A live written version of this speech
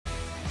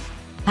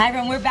Hi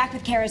everyone, we're back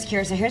with CURES.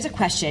 So here's a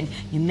question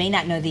you may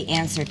not know the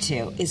answer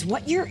to. Is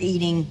what you're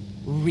eating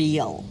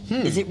real?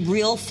 Is it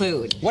real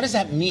food? What does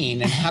that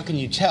mean, and how can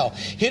you tell?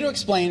 Here to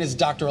explain is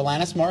Dr.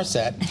 Artemis Morris,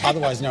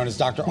 otherwise known as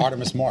Dr.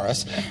 Artemis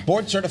Morris,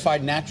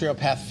 board-certified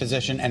naturopath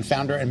physician and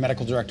founder and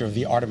medical director of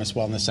the Artemis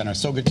Wellness Center.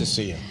 So good to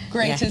see you.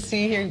 Great to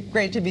see you.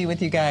 Great to be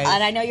with you guys.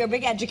 And I know you're a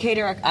big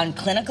educator on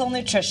clinical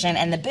nutrition,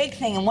 and the big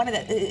thing, and one of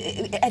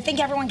the, I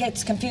think everyone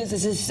gets confused.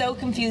 This is so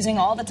confusing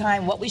all the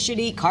time, what we should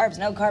eat, carbs,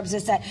 no carbs,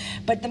 this, that.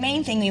 But the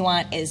main thing we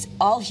want is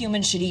all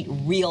humans should eat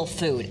real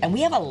food. And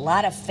we have a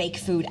lot of fake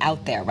food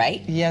out there,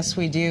 right? Yes,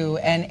 we do.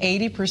 And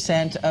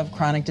 80% of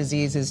chronic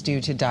disease is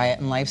due to diet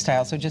and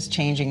lifestyle. So just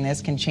changing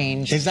this can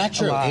change. Is that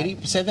true?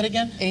 80? Say that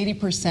again?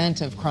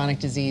 80% of chronic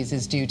disease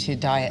is due to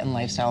diet and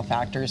lifestyle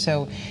factors.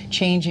 So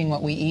changing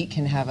what we eat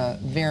can have a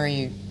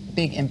very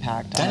big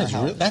impact on our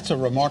health. That's a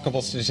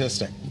remarkable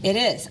statistic. It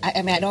is.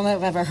 I mean, I don't know if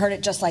I've ever heard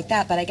it just like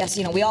that, but I guess,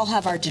 you know, we all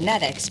have our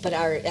genetics, but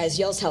as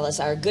you'll tell us,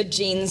 our good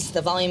genes,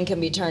 the volume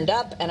can be turned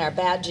up, and our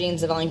bad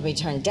genes, the volume can be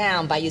turned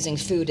down by using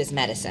food as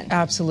medicine.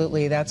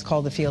 Absolutely. That's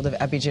called the field of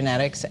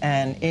epigenetics,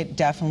 and it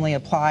definitely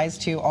applies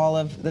to all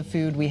of the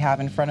food we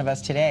have in front of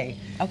us today.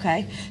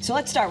 Okay, so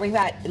let's start. We've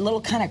got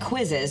little kind of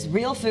quizzes,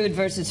 real food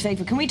versus fake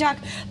food. Can we talk,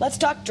 let's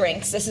talk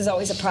drinks. This is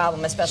always a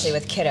problem, especially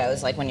with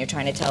kiddos, like when you're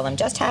trying to tell them,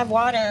 just have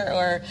water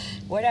or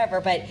whatever.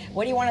 But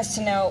what do you want us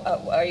to know?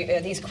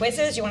 Are these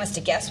quizzes? You want us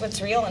to guess what's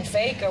real and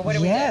fake, or what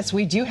do we do? Yes,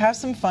 we do have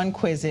some fun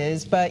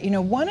quizzes, but you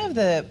know, one of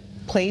the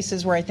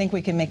places where I think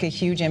we can make a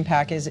huge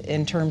impact is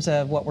in terms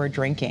of what we're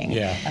drinking.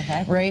 Yeah.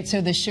 Okay. Right? So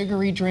the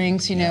sugary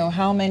drinks, you know,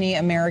 how many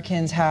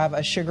Americans have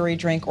a sugary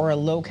drink or a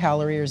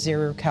low-calorie or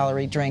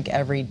zero-calorie drink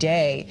every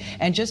day?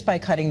 And just by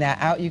cutting that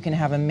out, you can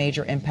have a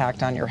major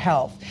impact on your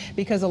health.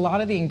 Because a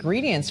lot of the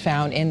ingredients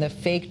found in the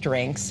fake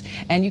drinks,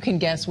 and you can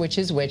guess which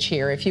is which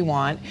here if you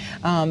want.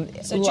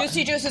 So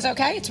juicy juice is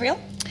okay? It's real?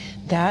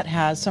 That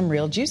has some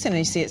real juice in it.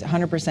 You see it's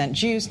 100%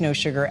 juice, no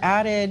sugar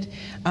added.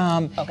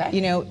 Okay. You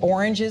know,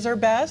 oranges are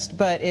best,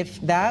 but if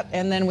that,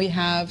 and then we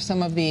have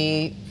some of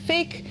the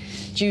fake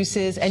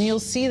juices, and you'll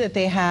see that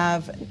they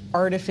have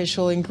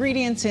artificial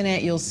ingredients in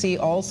it. You'll see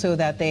also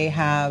that they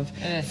have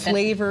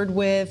flavored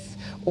with,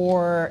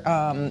 or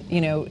you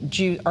know,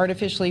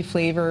 artificially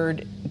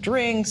flavored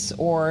drinks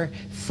or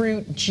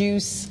fruit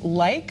juice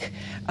like.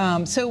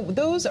 So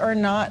those are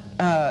not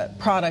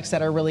products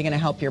that are really going to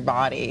help your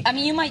body. I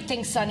mean, you might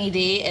think Sunny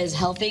D is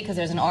healthy because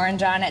there's an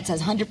orange on it. It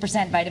says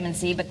 100% vitamin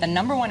C, but the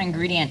 #1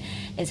 ingredient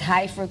is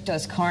high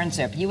fructose corn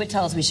syrup. You would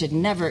tell us we should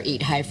never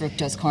eat high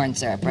fructose corn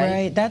syrup, right?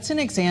 Right. That's an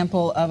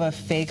example of a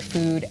fake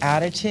food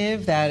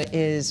additive that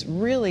is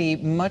really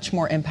much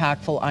more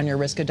impactful on your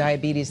risk of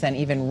diabetes than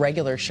even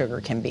regular sugar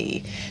can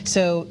be.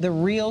 So the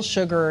real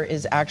sugar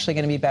is actually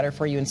going to be better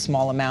for you in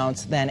small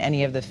amounts than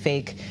any of the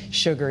fake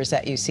sugars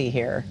that you see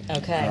here.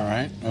 Okay. All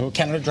right. Oh,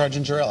 Canada Dry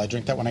Ginger Ale. I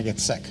drink that when I get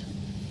sick.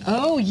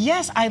 Oh,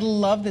 yes. I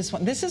love this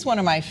one. This is one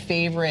of my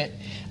favorite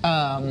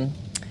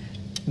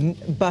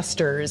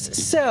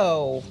busters.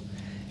 So,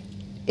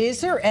 is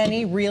there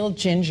any real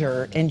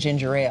ginger in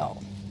ginger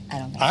ale? I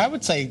don't think I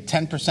would say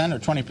 10% or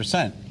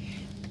 20%.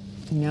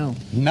 No.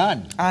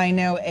 None. I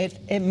know.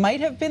 It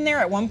might have been there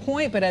at one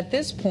point, but at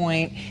this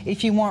point,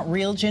 if you want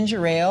real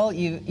ginger ale,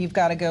 you've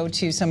got to go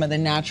to some of the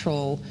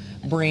natural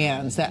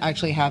brands that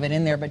actually have it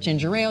in there. But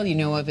ginger ale, you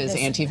know of as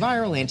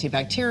antiviral,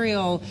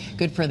 antibacterial,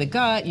 good for the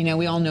gut. You know,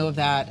 we all know of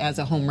that as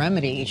a home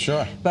remedy.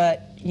 Sure.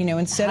 But you know,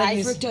 instead of high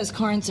fructose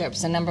corn syrup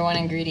is the #1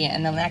 ingredient,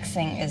 and the next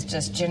thing is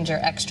just ginger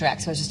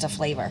extract, so it's just a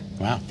flavor.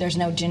 Wow. There's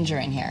no ginger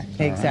in here.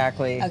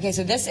 Exactly. Okay,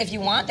 so this, if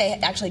you want, they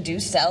actually do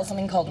sell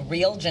something called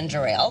real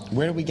ginger ale.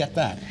 Where do we get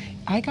that?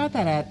 I got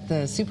that at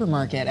the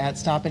supermarket at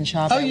Stop and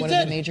Shop at one of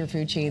the major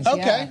food chains.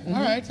 Okay, Yeah.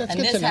 all right, that's and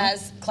good to this know.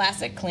 has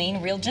classic,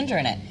 clean, real ginger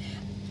in it.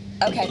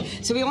 Okay,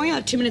 so we only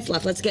have 2 minutes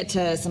left. Let's get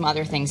to some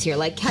other things here,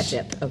 like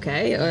ketchup,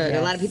 okay?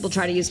 A lot of people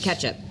try to use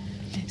ketchup.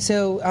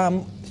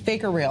 So,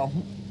 fake or real?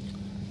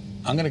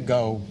 I'm going to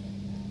go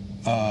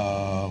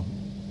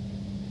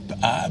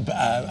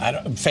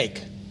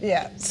fake.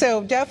 Yeah,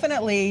 so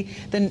definitely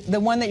the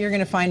one that you're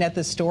going to find at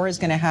the store is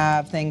going to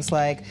have things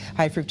like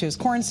high fructose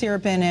corn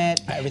syrup in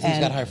it. Everything's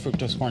got high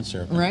fructose corn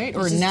syrup. Right,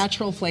 or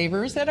natural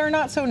flavors that are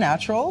not so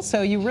natural.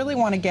 So you really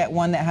want to get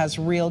one that has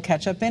real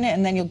ketchup in it,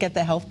 and then you'll get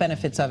the health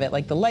benefits of it,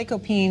 like the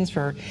lycopenes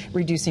for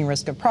reducing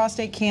risk of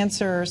prostate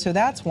cancer. So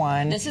that's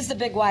one. This is the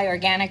Big Y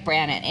organic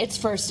brand, and its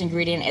first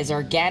ingredient is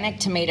organic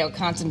tomato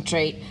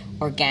concentrate,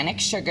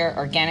 organic sugar,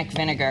 organic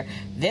vinegar.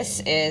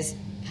 This is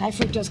high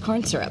fructose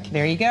corn syrup.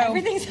 There you go.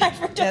 Everything's high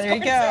fructose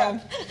corn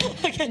syrup.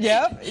 There you go.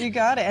 Yep, you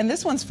got it. And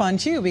this one's fun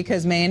too,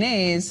 because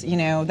mayonnaise, you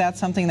know, that's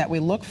something that we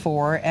look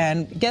for.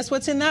 And guess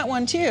what's in that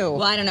one too?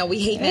 Well, I don't know. We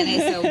hate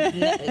mayonnaise, so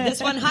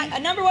this one,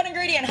 #1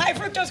 ingredient, high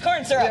fructose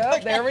corn syrup.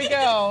 Yep, there we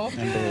go.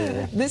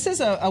 This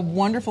is a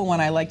wonderful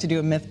one I like to do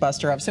a myth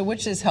buster of. So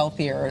which is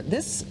healthier?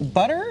 This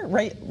butter,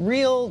 right?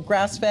 Real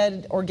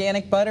grass-fed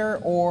organic butter,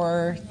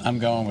 or? I'm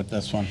going with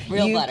this one.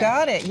 Real you butter.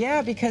 Got it.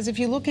 Yeah, because if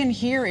you look in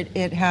here,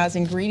 it has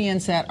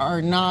ingredients that that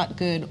are not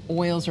good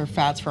oils or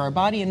fats for our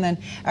body, and then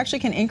actually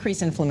can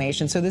increase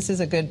inflammation. So this is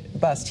a good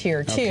bust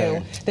here too.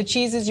 Okay. The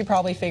cheeses, you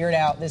probably figured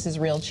out, this is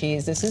real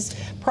cheese. This is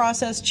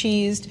processed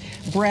cheese.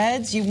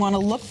 Breads, you want to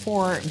look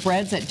for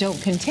breads that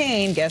don't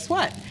contain, guess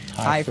what?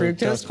 High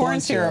fructose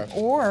corn syrup.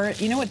 Or,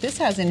 you know what this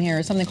has in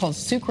here? Something called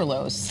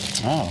sucralose.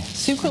 Oh.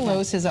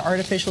 Sucralose is an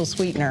artificial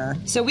sweetener.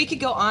 So we could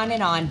go on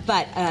and on,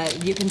 but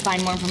you can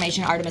find more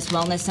information at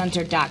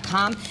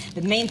ArtemisWellnessCenter.com.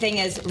 The main thing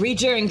is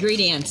read your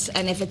ingredients,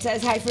 and if it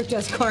says high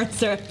fructose corn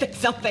syrup, pick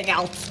something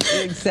else.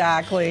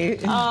 Exactly.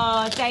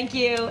 Oh, thank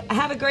you.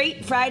 Have a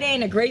great Friday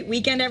and a great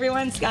weekend,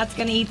 everyone. Scott's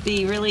going to eat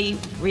the really,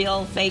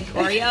 real, fake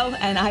Oreo,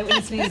 and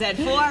Eyewitness News at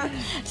 4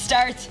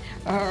 starts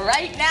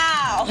right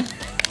now.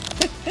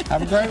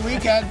 Have a great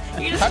weekend.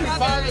 Eat a Happy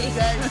strawberry. Father's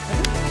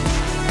Day.